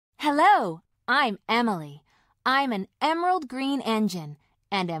Hello, I'm Emily. I'm an emerald green engine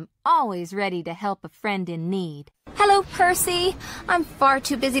and am always ready to help a friend in need. Hello, Percy. I'm far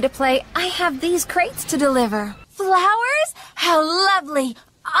too busy to play. I have these crates to deliver. Flowers? How lovely!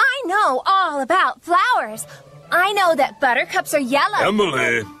 I know all about flowers. I know that buttercups are yellow.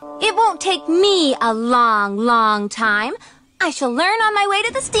 Emily! It won't take me a long time. I shall learn on my way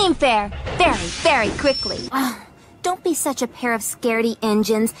to the steam fair. Very quickly. Oh, don't be such a pair of scaredy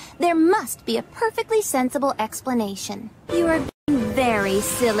engines. There must be a perfectly sensible explanation. You are being very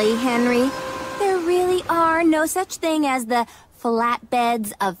silly, Henry. There really are no such thing as the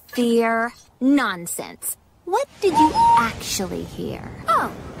flatbeds of fear. Nonsense. What did you actually hear?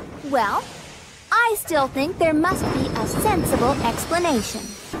 Oh, well, I still think there must be a sensible explanation.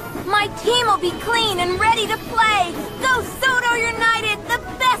 My team will be clean and ready to play! Go Soto United, the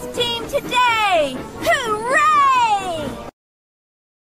best team today! Hooray!